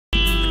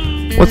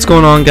What's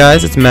going on,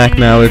 guys? It's Mac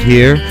Mallard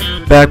here,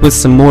 back with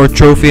some more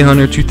Trophy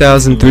Hunter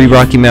 2003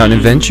 Rocky Mountain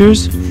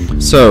Adventures.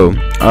 So,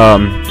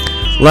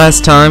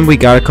 last time we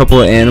got a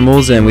couple of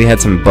animals and we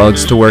had some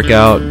bugs to work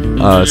out,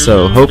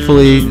 so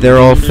hopefully they're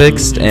all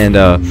fixed, and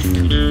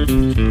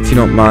if you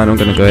don't mind, I'm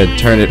going to go ahead and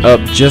turn it up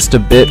just a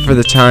bit for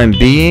the time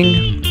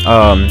being.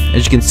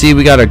 As you can see,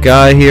 we got a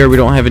guy here. We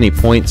don't have any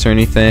points or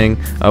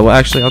anything. Well,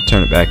 actually, I'll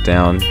turn it back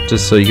down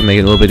just so you can make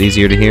it a little bit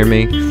easier to hear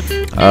me.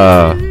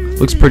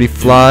 Looks pretty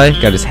fly.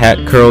 Got his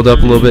hat curled up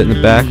a little bit in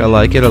the back. I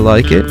like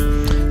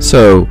it.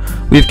 So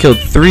we've killed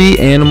 3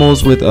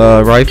 animals with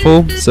a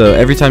rifle. So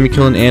every time you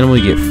kill an animal,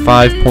 you get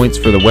 5 points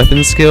for the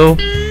weapon skill.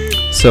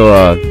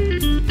 So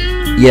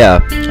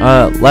yeah.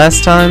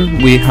 Last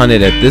time we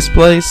hunted at this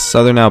place,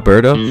 Southern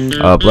Alberta,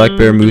 black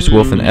bear, moose,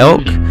 wolf, and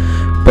elk.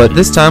 But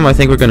this time I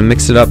think we're gonna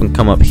mix it up and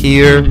come up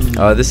here.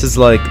 This is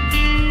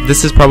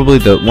probably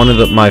one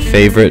of my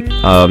favorite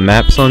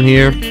maps on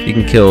here. You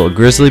can kill a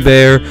grizzly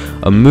bear,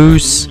 a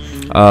moose,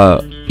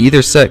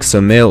 either sex, so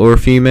male or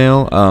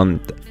female.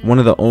 One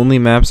of the only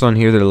maps on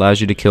here that allows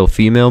you to kill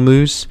female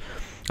moose,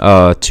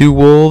 2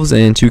 wolves,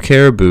 and 2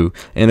 caribou.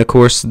 And of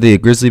course, the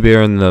grizzly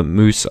bear and the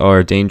moose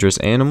are dangerous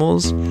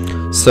animals,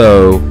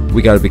 so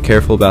we got to be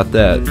careful about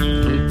that.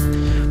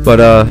 But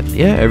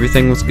yeah,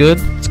 everything was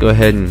good. Let's go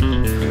ahead and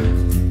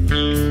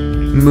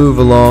move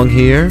along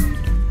here.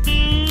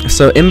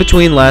 So in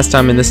between last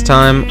time and this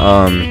time,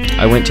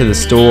 I went to the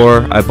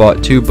store. I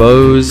bought 2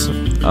 bows,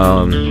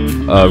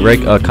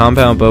 a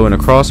compound bow and a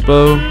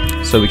crossbow,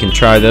 so we can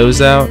try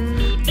those out.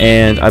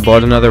 And I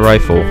bought another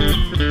rifle.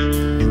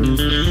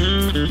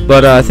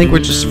 But I think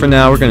for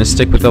now we're gonna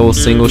stick with the old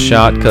single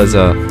shot because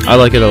I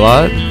like it a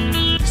lot.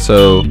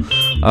 So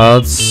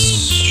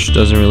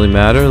doesn't really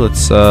matter.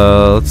 Let's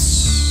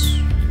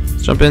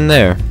jump in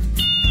there.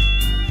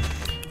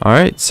 All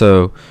right,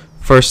 so.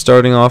 First,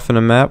 starting off in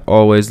a map,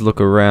 always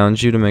look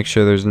around you to make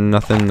sure there's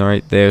nothing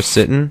right there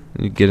sitting.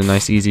 You get a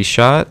nice easy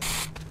shot.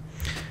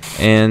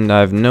 And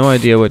I have no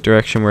idea what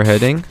direction we're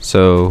heading,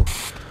 so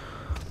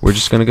we're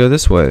just gonna go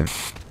this way.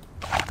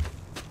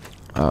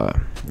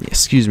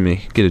 Excuse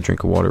me, get a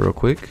drink of water real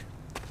quick.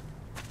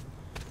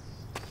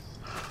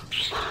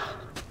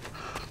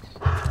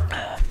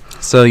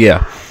 So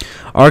yeah,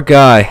 our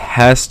guy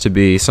has to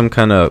be some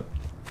kind of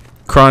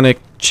chronic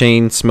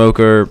chain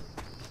smoker,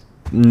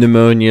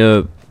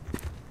 pneumonia,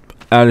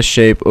 out of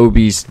shape,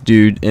 obese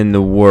dude in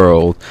the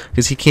world,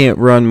 because he can't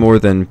run more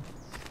than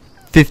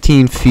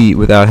 15 feet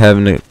without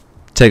having to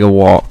take a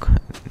walk,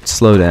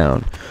 slow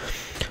down.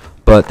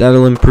 But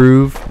that'll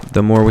improve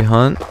the more we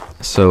hunt.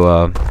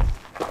 So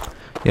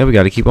yeah, we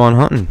got to keep on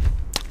hunting,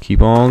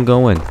 keep on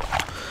going.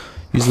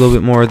 Use a little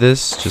bit more of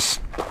this, just,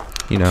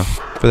 you know,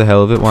 for the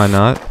hell of it. Why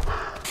not?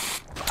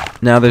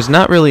 Now, there's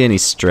not really any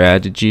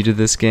strategy to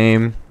this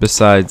game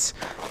besides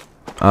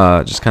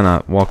just kind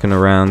of walking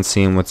around,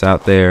 seeing what's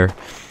out there.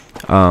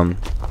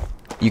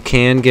 You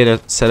can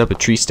set up a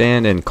tree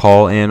stand and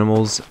call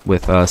animals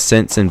with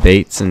scents and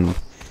baits and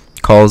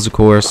calls, of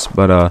course,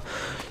 but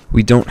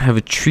we don't have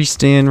a tree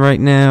stand right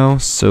now,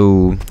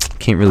 so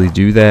can't really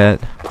do that.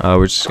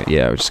 We're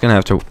just gonna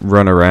have to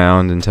run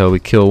around until we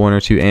kill 1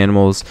 or 2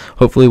 animals.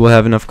 Hopefully we'll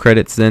have enough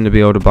credits then to be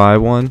able to buy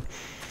one.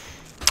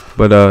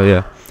 But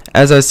yeah,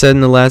 as I said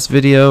in the last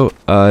video,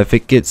 if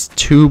it gets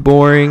too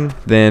boring,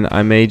 then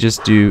I may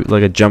just do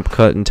like a jump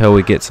cut until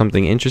we get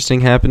something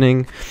interesting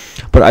happening.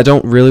 But I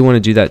don't really want to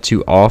do that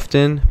too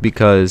often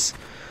because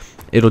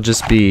it'll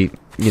just be,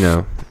 you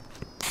know,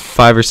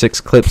 5 or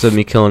 6 clips of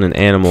me killing an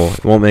animal.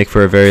 It won't make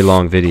for a very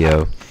long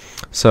video.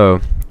 So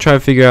try to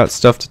figure out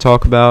stuff to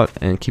talk about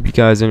and keep you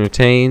guys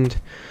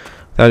entertained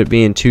without it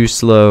being too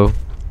slow.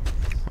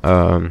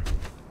 The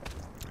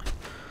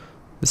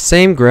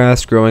same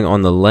grass growing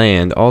on the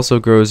land also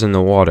grows in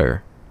the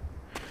water.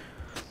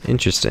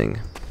 Interesting.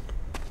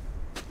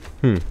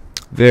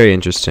 Very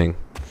interesting.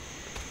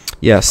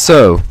 Yeah,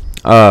 so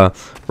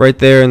right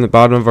there in the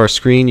bottom of our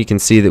screen you can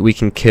see that we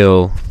can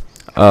kill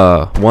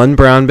 1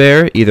 brown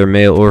bear, either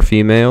male or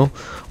female,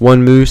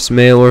 1 moose,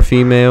 male or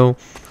female,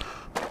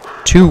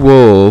 2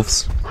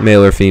 wolves,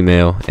 male or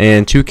female,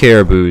 and 2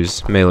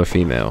 caribous, male or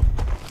female.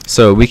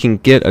 So we can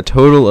get a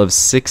total of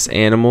 6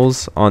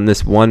 animals on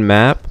this one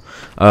map.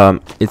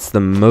 It's the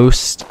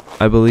most,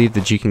 I believe,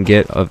 that you can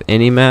get of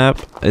any map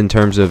in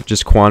terms of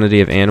just quantity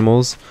of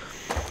animals.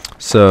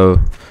 So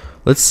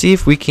let's see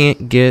if we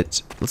can't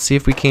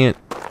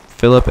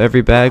fill up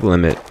every bag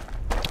limit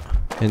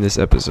in this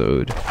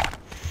episode.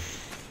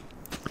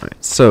 Alright,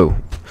 so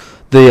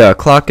the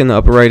clock in the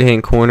upper right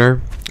hand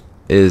corner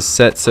is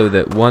set so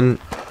that 1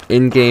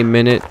 in-game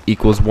minute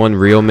equals 1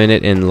 real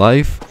minute in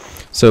life.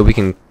 So we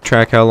can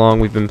track how long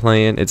we've been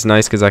playing. It's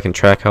nice because I can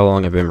track how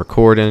long I've been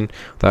recording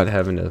without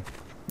having to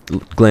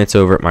glance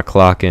over at my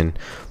clock and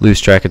lose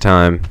track of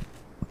time.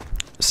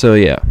 So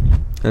yeah,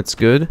 that's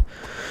good.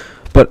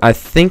 But I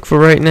think for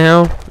right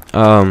now,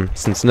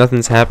 since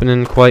nothing's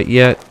happening quite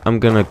yet, I'm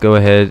gonna go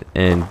ahead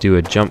and do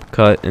a jump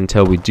cut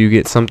until we do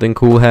get something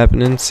cool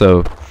happening.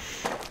 So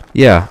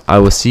yeah, I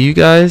will see you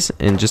guys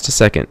in just a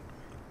second.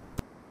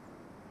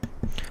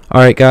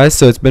 Alright guys,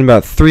 so it's been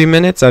about 3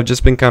 minutes. I've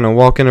just been kind of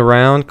walking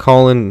around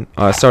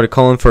started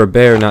calling for a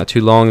bear not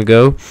too long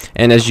ago,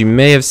 and as you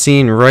may have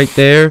seen right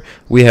there,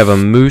 we have a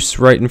moose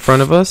right in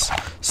front of us.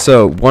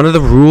 So one of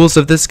the rules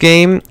of this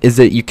game is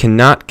that you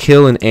cannot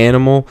kill an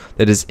animal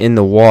that is in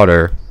the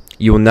water.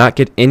 You will not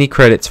get any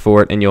credits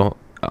for it, and you'll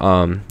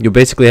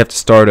basically have to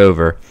start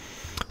over.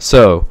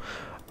 So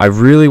I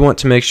really want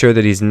to make sure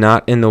that he's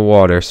not in the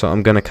water, so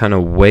I'm gonna kind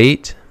of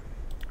wait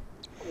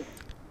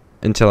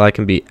until I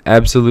can be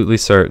absolutely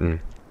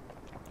certain.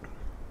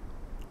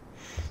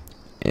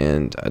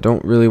 And I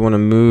don't really want to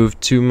move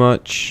too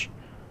much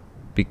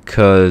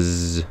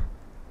because...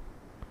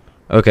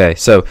 Okay,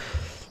 so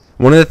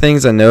one of the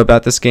things I know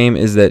about this game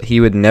is that he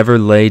would never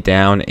lay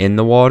down in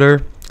the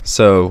water.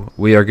 So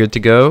we are good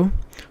to go.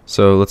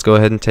 So let's go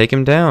ahead and take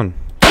him down.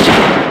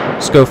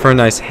 Let's go for a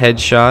nice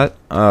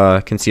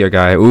headshot. Can see our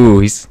guy. Ooh,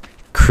 he's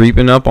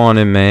creeping up on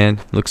him, man.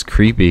 Looks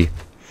creepy.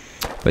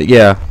 But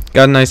yeah,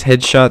 got a nice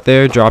headshot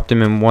there. Dropped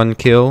him in one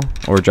kill,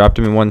 or dropped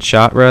him in one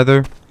shot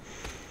rather.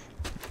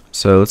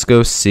 So let's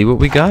go see what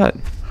we got.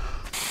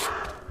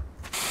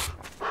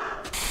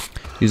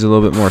 Use a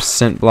little bit more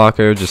scent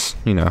blocker, just,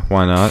 you know,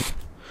 why not?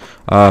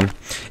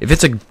 If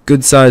it's a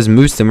good sized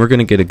moose, then we're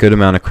gonna get a good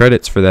amount of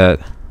credits for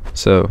that.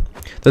 So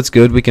that's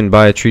good. We can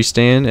buy a tree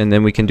stand, and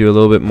then we can do a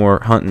little bit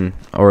more hunting,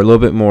 or a little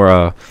bit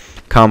more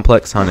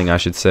complex hunting, I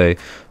should say.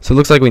 So it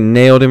looks like we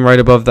nailed him right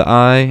above the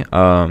eye.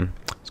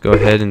 Go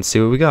ahead and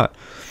see what we got.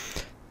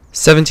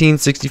 17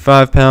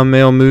 65-pound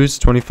male moose,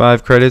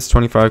 25 credits,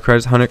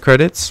 100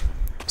 credits.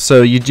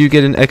 So you do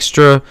get an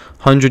extra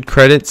 100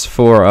 credits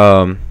for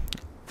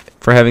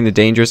having the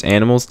dangerous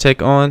animals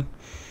tick on.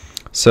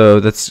 So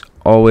that's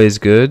always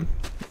good.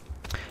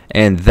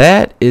 And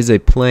that is a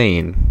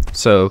plane.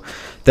 So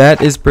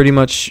that is pretty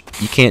much,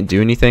 you can't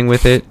do anything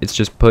with it. It's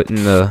just put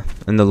in the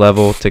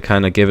level to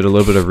kind of give it a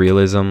little bit of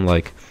realism,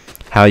 like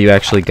how you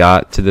actually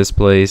got to this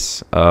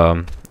place.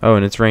 Oh,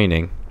 and it's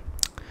raining.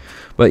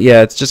 But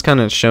yeah, it's just kind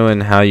of showing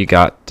how you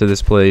got to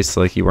this place.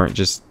 Like, you weren't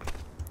just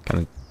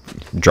kind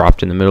of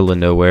dropped in the middle of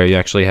nowhere. You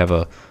actually have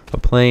a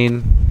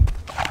plane.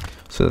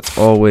 So that's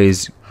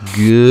always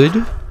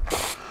good.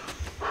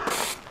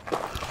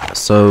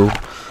 So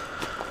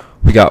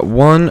we got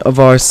one of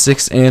our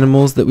 6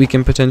 animals that we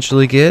can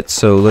potentially get.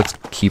 So let's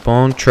keep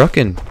on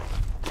trucking.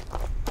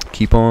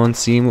 Keep on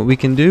seeing what we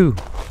can do.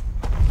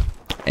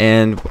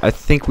 And I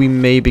think we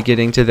may be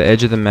getting to the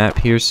edge of the map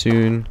here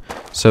soon.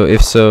 So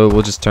if so,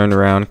 we'll just turn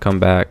around, come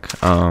back.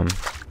 Yeah,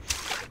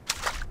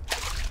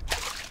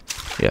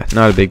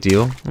 not a big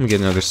deal. Let me get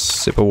another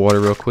sip of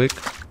water real quick.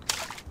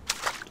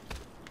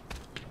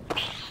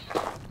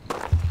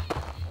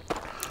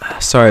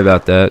 Sorry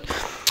about that.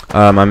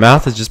 My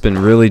mouth has just been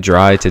really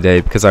dry today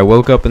because I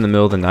woke up in the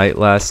middle of the night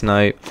last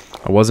night.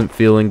 I wasn't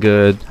feeling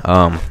good.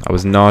 I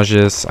was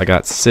nauseous. I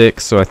got sick,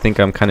 so I think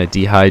I'm kind of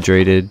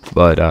dehydrated.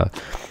 But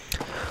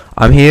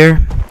I'm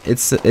here.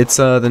 It's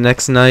the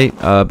next night,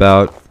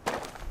 about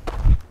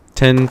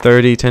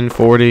 10:30,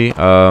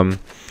 10:40.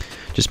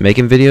 Just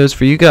making videos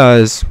for you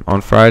guys on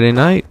Friday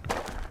night.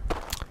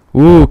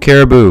 Ooh,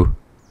 Caribou.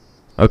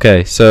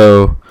 Okay,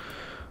 so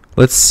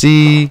let's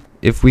see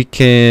if we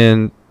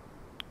can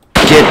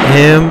get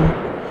him.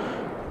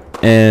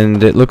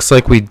 And it looks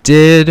like we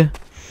did.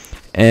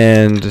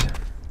 And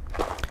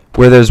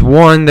where there's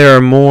one, there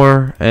are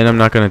more. And I'm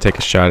not going to take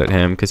a shot at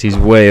him because he's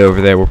way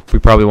over there. We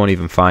probably won't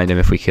even find him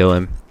if we kill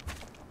him.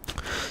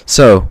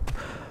 So,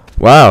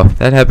 wow,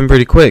 that happened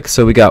pretty quick.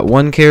 So we got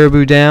one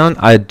caribou down.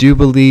 I do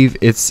believe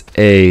it's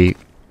a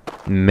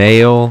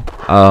male.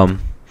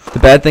 The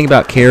bad thing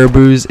about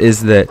caribous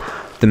is that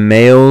the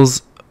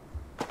males...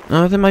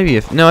 Oh, that might be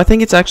a... No, I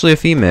think it's actually a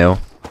female.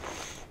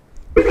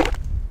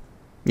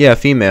 Yeah,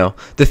 female.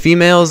 The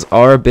females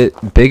are a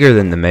bit bigger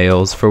than the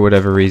males for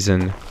whatever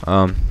reason.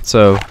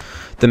 So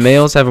the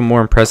males have a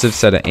more impressive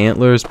set of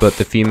antlers, but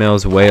the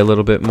females weigh a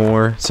little bit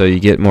more, so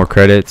you get more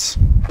credits.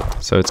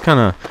 So it's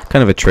kind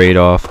of a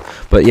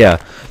trade-off. But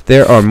yeah,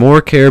 there are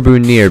more caribou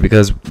near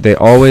because they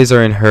always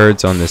are in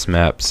herds on this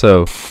map.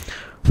 So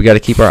we got to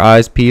keep our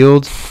eyes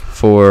peeled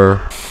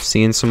for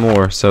seeing some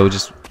more. So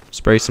just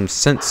spray some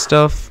scent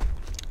stuff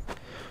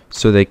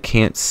so they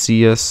can't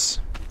see us,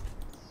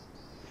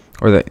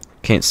 or they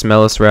can't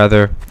smell us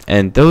rather.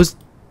 And those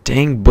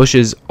dang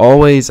bushes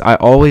I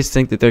always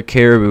think that they're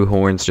caribou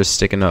horns just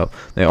sticking up.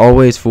 They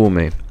always fool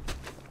me.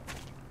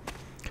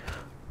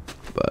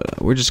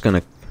 But we're just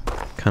gonna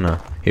kind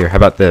of... Here, how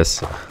about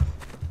this?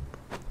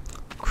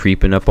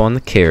 Creeping up on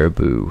the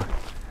caribou.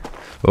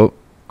 Oh,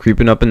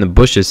 creeping up in the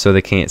bushes so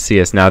they can't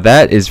see us. Now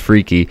that is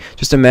freaky.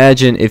 Just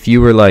imagine if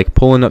you were like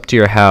pulling up to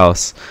your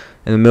house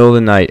in the middle of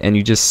the night and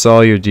you just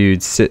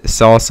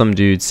saw some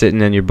dude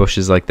sitting in your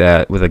bushes like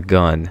that with a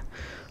gun.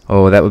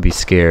 Oh, that would be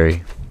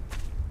scary.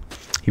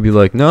 He'd be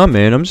like, "Nah,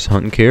 man, I'm just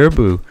hunting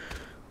caribou."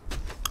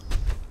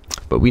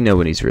 But we know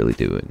what he's really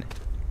doing.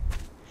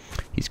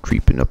 He's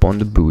creeping up on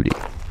the booty.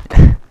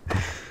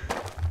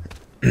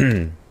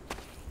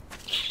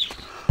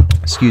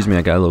 Excuse me,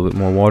 I got a little bit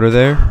more water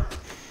there.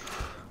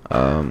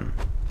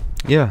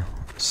 Yeah,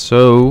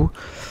 so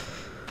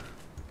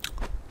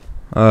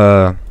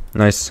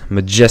Nice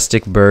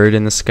majestic bird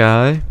in the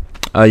sky.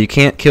 You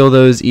can't kill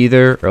those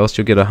either, or else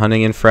you'll get a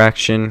hunting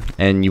infraction,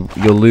 and you'll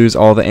lose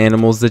all the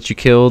animals that you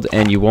killed,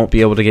 and you won't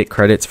be able to get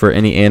credits for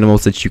any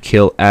animals that you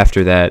kill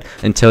after that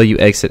until you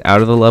exit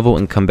out of the level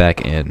and come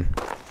back in.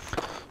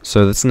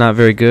 So that's not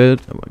very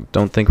good.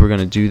 Don't think we're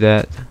gonna do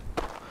that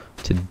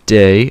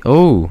today.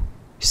 Oh,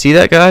 you see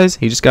that, guys?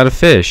 He just got a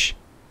fish.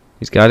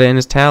 He's got it in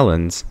his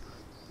talons.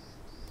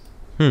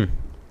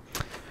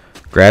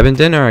 Grabbing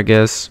dinner, I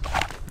guess.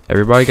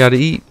 Everybody gotta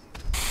eat.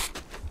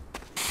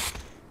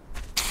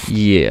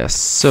 Yeah,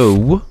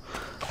 so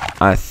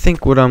I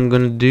think what I'm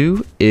gonna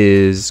do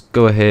is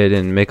go ahead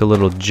and make a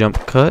little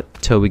jump cut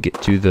till we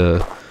get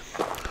to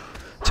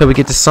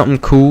something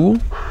cool.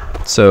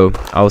 So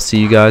I'll see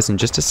you guys in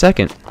just a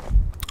second.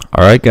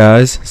 Alright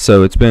guys,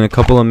 so it's been a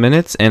couple of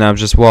minutes and I'm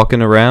just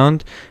walking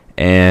around,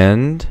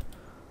 and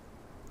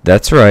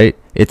that's right,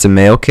 it's a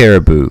male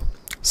caribou.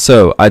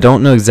 So I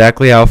don't know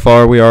exactly how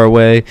far we are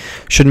away.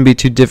 Shouldn't be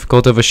too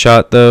difficult of a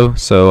shot though,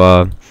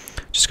 so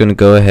just gonna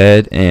go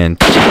ahead and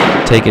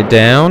take it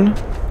down.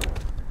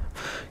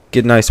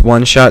 Get a nice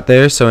one shot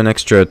there, so an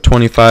extra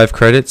 25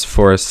 credits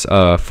for us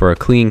for a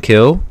clean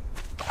kill.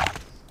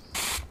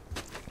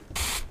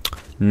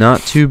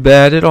 Not too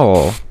bad at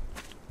all.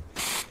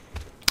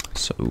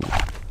 So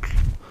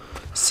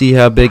see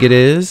how big it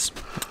is,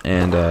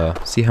 and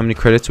see how many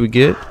credits we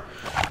get,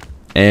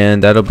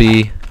 and that'll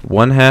be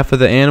one half of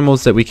the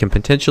animals that we can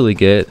potentially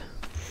get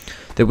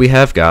that we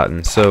have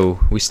gotten.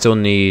 So we still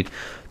need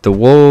the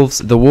wolves.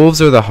 The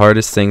wolves are the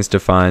hardest things to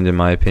find, in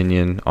my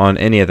opinion, on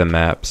any of the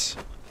maps.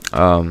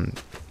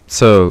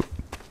 So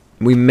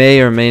we may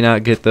or may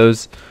not get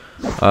those,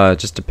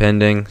 just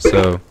depending.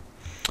 So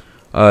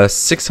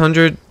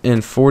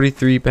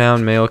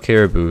 643-pound male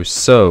caribou.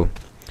 So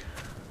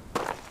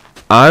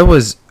I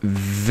was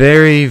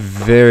very,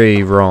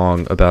 very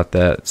wrong about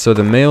that. So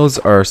the males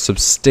are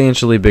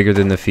substantially bigger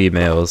than the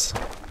females.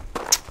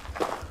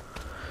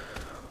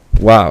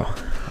 Wow.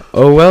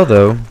 Oh well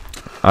though.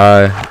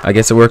 I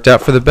guess it worked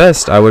out for the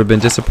best. I would have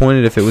been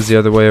disappointed if it was the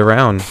other way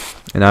around,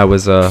 and I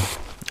was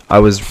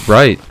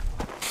right,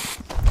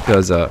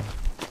 because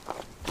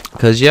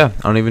yeah,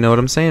 I don't even know what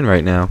I'm saying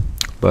right now,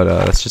 but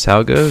that's just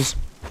how it goes.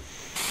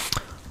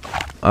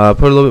 Put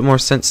a little bit more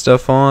scent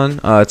stuff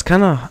on. It's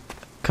kind of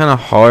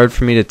hard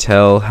for me to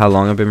tell how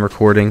long I've been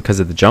recording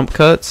because of the jump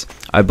cuts.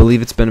 I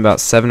believe it's been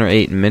about 7 or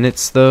 8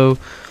 minutes though,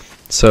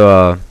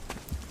 so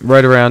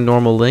right around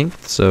normal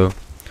length. So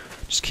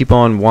just keep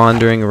on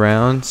wandering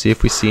around, see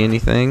if we see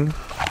anything.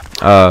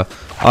 I'll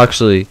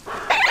actually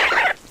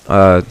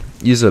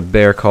use a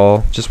bear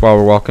call just while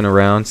we're walking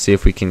around, see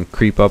if we can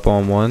creep up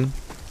on one.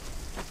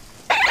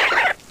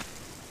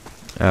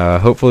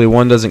 Hopefully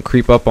one doesn't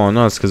creep up on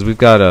us, because we've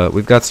got a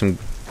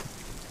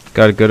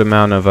good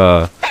amount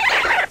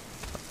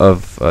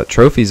of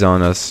trophies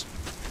on us.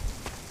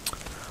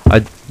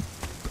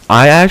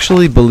 I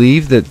actually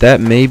believe that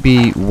may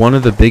be one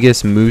of the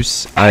biggest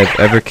moose I've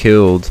ever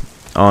killed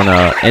on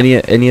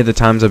any of the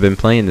times I've been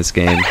playing this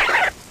game.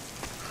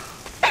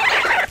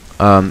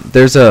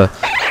 There's an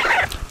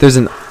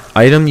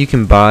item you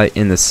can buy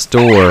in the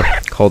store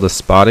called a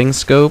spotting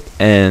scope,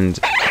 and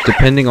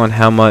depending on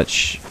how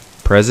much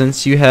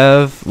presence you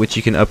have, which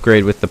you can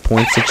upgrade with the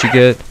points that you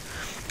get,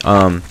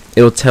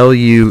 it'll tell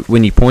you,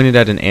 when you point it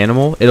at an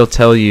animal, it'll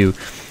tell you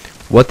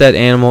what that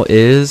animal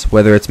is,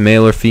 whether it's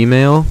male or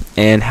female,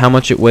 and how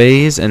much it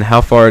weighs and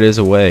how far it is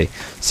away.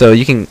 So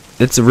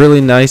it's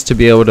really nice to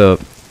be able to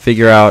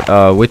figure out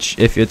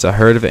if it's a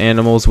herd of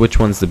animals, which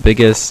one's the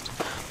biggest,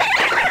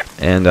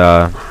 and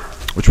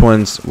which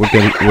ones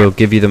will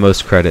give you the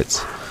most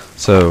credits.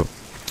 So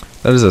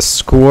that is a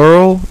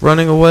squirrel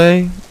running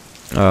away.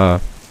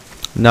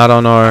 Not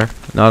on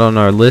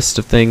our list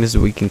of things that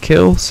we can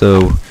kill,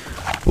 so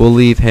we'll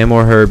leave him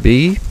or her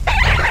be,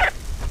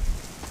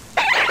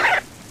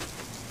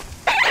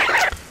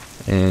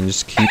 and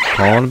just keep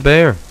calling a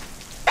bear.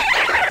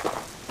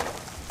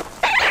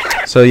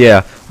 So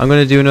yeah, I'm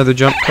gonna do another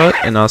jump cut,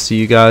 and I'll see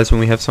you guys when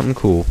we have something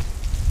cool.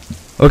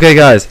 Okay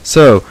guys,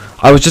 so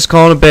I was just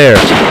calling a bear,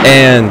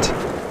 and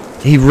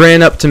he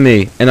ran up to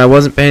me, and I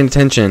wasn't paying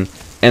attention,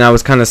 and I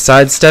was kind of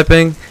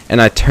sidestepping,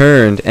 and I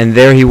turned, and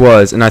there he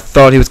was, and I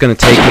thought he was gonna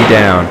take me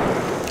down.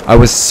 I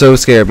was so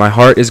scared. My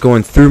heart is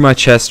going through my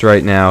chest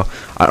right now.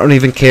 I don't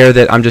even care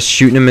that I'm just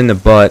shooting him in the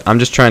butt. I'm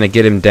just trying to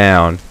get him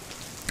down.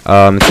 It's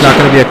not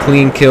going to be a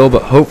clean kill,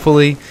 but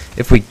hopefully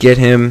if we get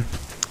him,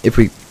 if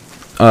we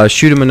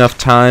shoot him enough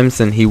times,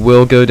 then he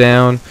will go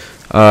down.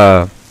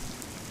 Alright,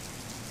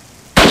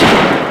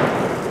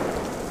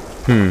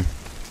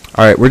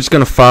 we're just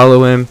going to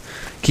follow him.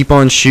 Keep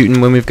on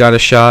shooting when we've got a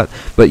shot.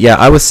 But yeah,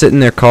 I was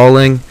sitting there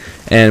calling,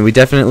 and we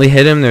definitely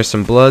hit him. There's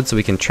some blood, so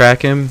we can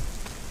track him.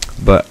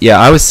 But yeah,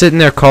 I was sitting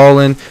there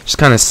calling, just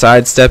kind of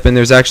sidestepping.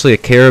 There's actually a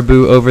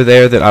caribou over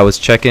there that I was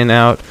checking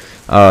out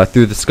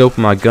through the scope of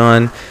my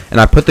gun,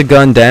 and I put the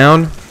gun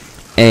down,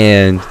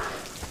 and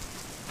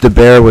the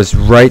bear was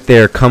right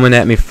there coming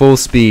at me full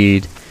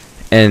speed,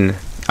 and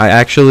I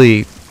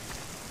actually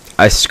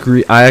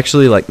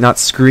like not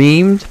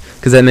screamed,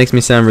 because that makes me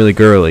sound really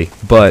girly.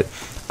 But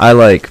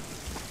I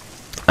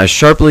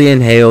sharply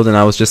inhaled, and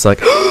I was just like,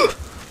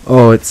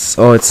 oh, it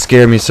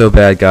scared me so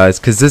bad, guys,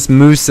 because this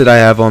moose that I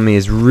have on me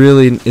is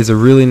a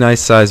really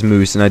nice sized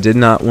moose, and I did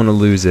not want to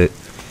lose it.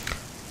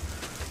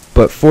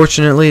 But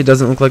fortunately, it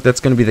doesn't look like that's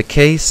going to be the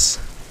case.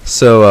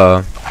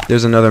 So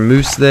there's another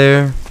moose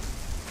there.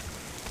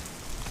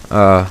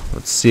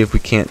 Let's see if we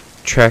can't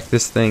track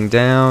this thing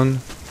down.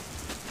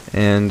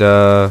 And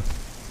let's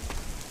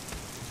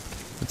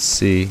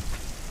see.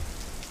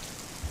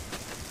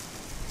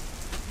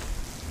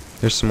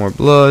 There's some more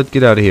blood.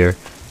 Get out of here.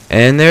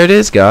 And there it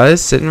is,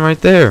 guys, sitting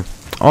right there.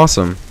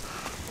 Awesome.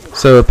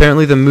 So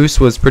apparently the moose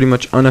was pretty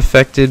much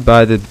unaffected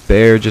by the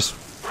bear just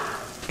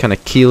kind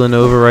of keeling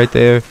over right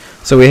there.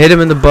 So we hit him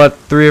in the butt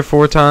 3 or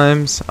 4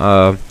 times.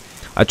 I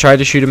tried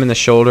to shoot him in the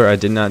shoulder. I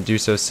did not do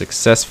so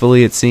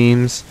successfully, it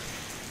seems.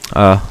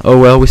 Oh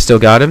well, we still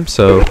got him.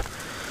 So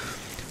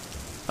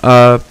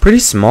pretty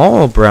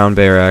small brown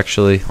bear,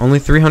 actually. Only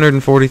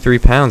 343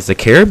 pounds. The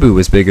caribou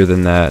was bigger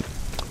than that.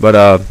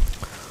 But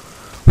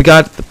we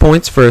got the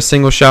points for a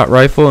single shot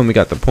rifle, and we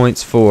got the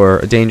points for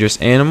a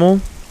dangerous animal.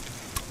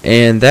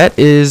 And that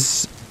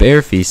is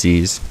bear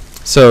feces.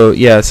 So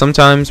yeah,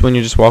 sometimes when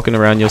you're just walking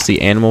around, you'll see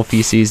animal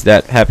feces.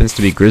 That happens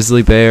to be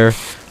grizzly bear.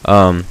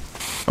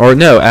 Or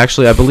no,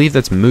 actually, I believe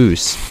that's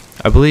moose.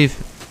 I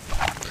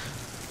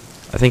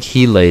think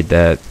he laid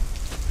that.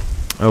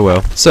 Oh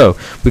well. So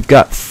we've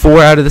got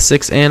 4 out of the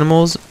 6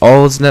 animals.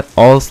 All is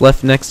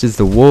left next is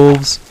the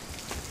wolves.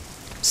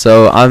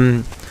 So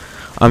I'm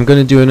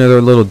gonna do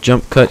another little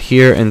jump cut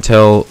here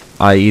until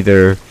I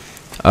either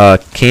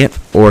can't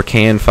or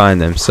can find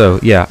them. So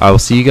yeah, I will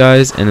see you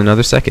guys in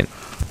another second.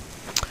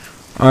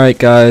 Alright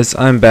guys,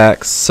 I'm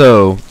back.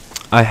 So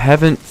I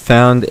haven't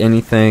found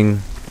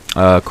anything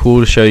cool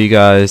to show you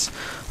guys.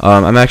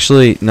 I'm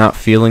actually not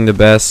feeling the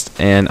best,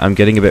 and I'm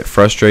getting a bit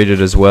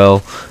frustrated as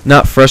well.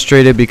 Not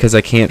frustrated because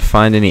I can't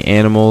find any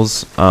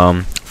animals.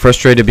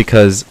 Frustrated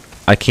because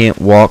I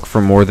can't walk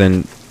for more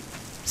than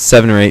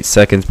 7 or 8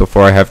 seconds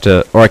before I have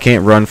to, or I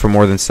can't run for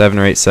more than 7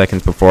 or 8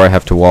 seconds before I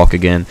have to walk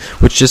again,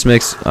 which just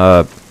makes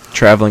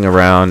traveling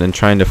around and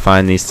trying to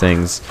find these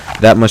things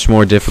that much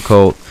more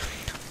difficult.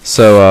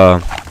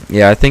 So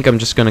yeah, I think I'm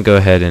just gonna go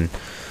ahead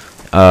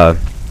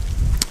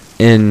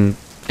and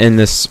in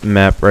this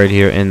map right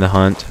here in the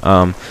hunt.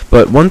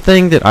 But one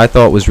thing that I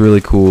thought was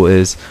really cool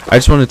is I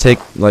just want to take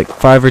like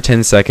 5 or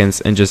 10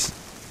 seconds and just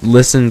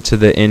listen to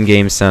the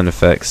in-game sound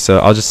effects. So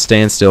I'll just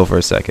stand still for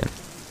a second.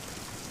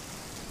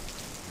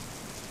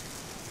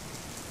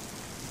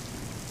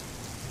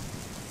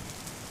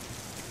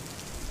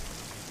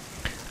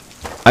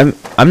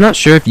 I'm not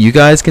sure if you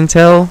guys can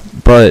tell,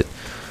 but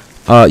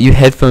you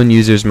headphone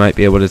users might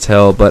be able to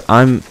tell, but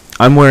I'm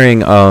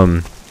wearing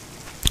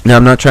now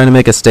I'm not trying to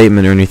make a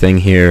statement or anything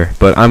here,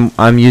 but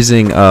I'm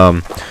using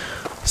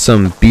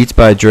some Beats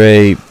by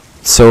Dre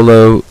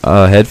solo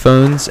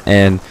headphones,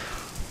 and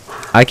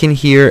I can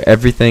hear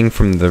everything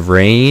from the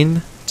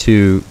rain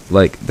to,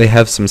 like, they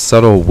have some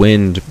subtle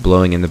wind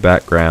blowing in the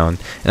background,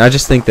 and I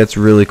just think that's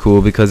really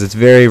cool because it's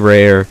very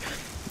rare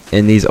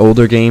in these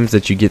older games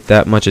that you get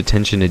that much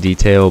attention to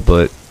detail,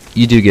 but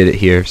you do get it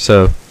here.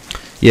 So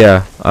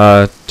yeah,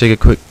 take a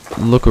quick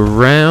look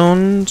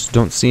around.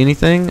 Don't see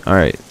anything.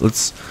 Alright,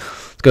 let's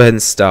go ahead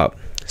and stop,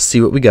 see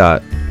what we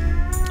got.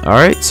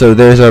 Alright, so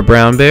there's our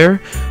brown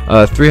bear,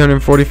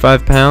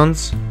 345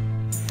 pounds.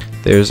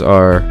 There's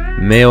our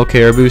male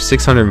caribou,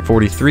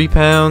 643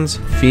 pounds.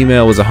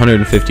 Female was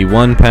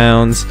 151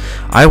 pounds.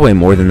 I weigh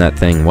more than that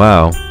thing,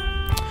 wow.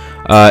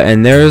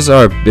 And there's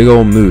our big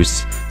old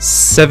moose,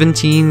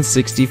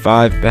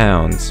 1765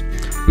 pounds.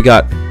 We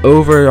got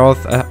over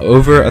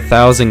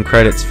 1,000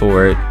 credits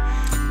for it,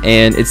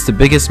 and it's the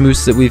biggest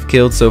moose that we've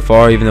killed so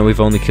far, even though we've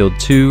only killed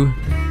 2.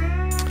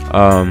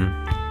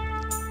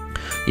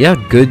 Yeah,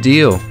 good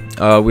deal.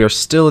 We are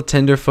still a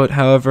tenderfoot,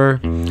 however.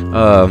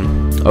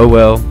 Oh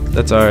well,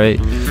 that's alright.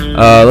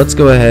 Let's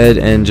go ahead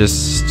and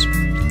just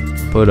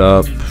put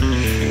up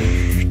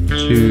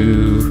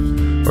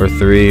 2 or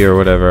 3 or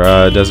whatever.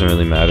 It doesn't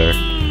really matter.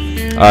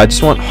 I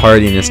just want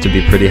hardiness to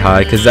be pretty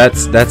high, because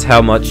that's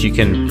how much you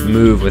can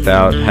move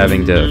without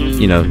having to,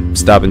 you know,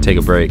 stop and take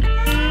a break.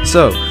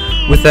 So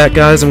with that,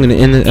 guys, I'm going to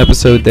end the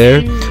episode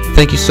there.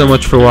 Thank you so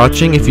much for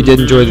watching. If you did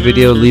enjoy the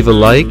video, leave a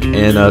like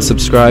and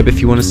subscribe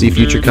if you want to see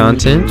future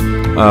content.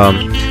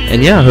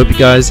 And yeah, I hope you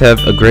guys have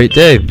a great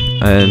day,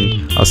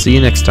 and I'll see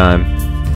you next time.